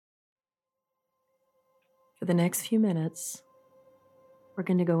For the next few minutes, we're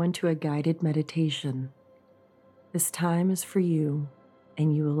going to go into a guided meditation. This time is for you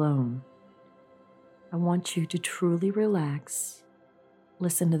and you alone. I want you to truly relax,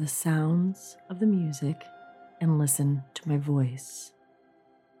 listen to the sounds of the music, and listen to my voice.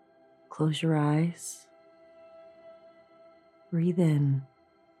 Close your eyes. Breathe in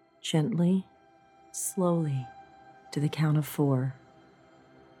gently, slowly to the count of 4.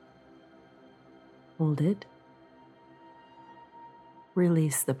 Hold it.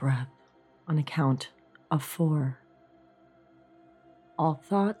 Release the breath on a count of 4. All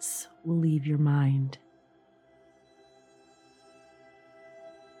thoughts will leave your mind.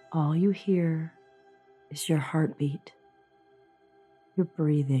 All you hear is your heartbeat, your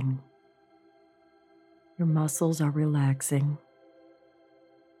breathing. Your muscles are relaxing.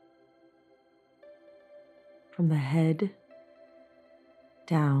 From the head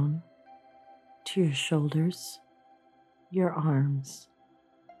down to your shoulders, your arms,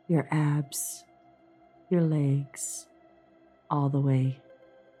 your abs, your legs, all the way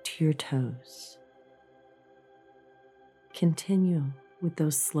to your toes. Continue with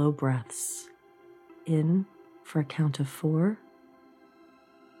those slow breaths. In for a count of 4.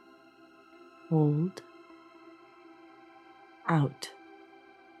 Hold. Out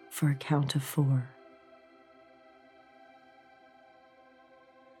for a count of 4.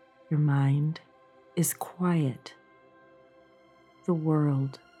 Your mind is quiet. The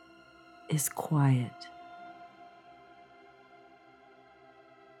world is quiet.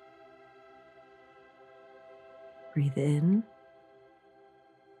 Breathe in.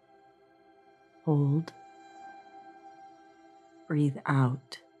 Hold. Breathe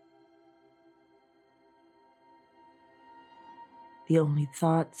out. The only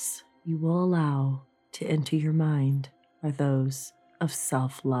thoughts you will allow to enter your mind are those of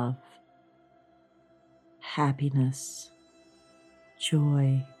self-love, happiness,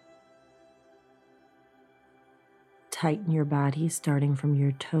 joy. Tighten your body starting from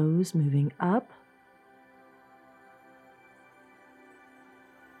your toes, moving up.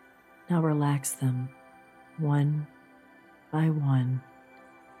 Now relax them one by one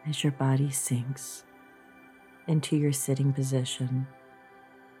as your body sinks into your sitting position.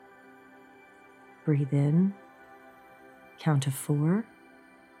 Breathe in, count to 4,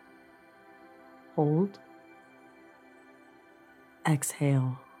 hold,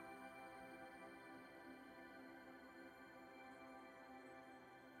 exhale.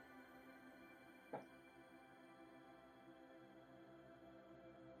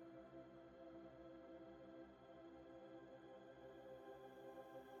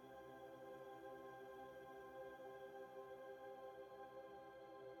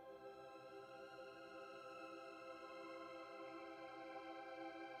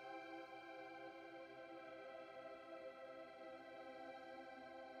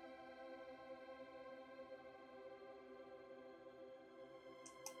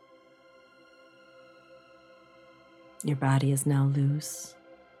 Your body is now loose.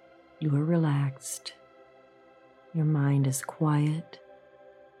 You are relaxed. Your mind is quiet.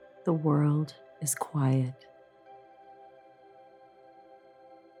 The world is quiet.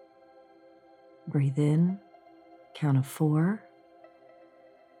 Breathe in, count of 4,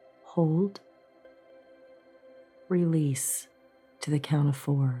 hold, release to the count of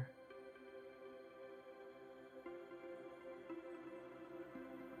 4.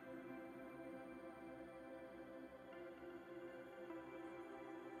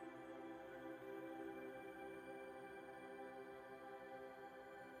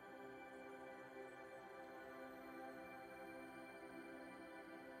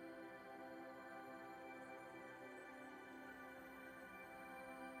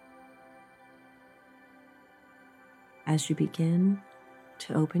 As you begin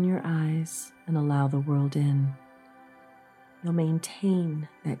to open your eyes and allow the world in, you'll maintain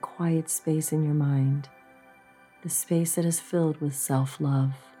that quiet space in your mind, the space that is filled with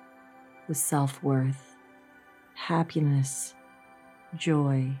self-love, with self-worth, happiness,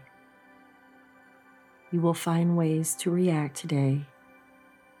 joy. You will find ways to react today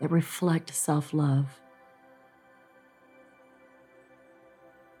that reflect self-love.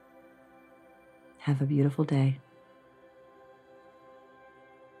 Have a beautiful day.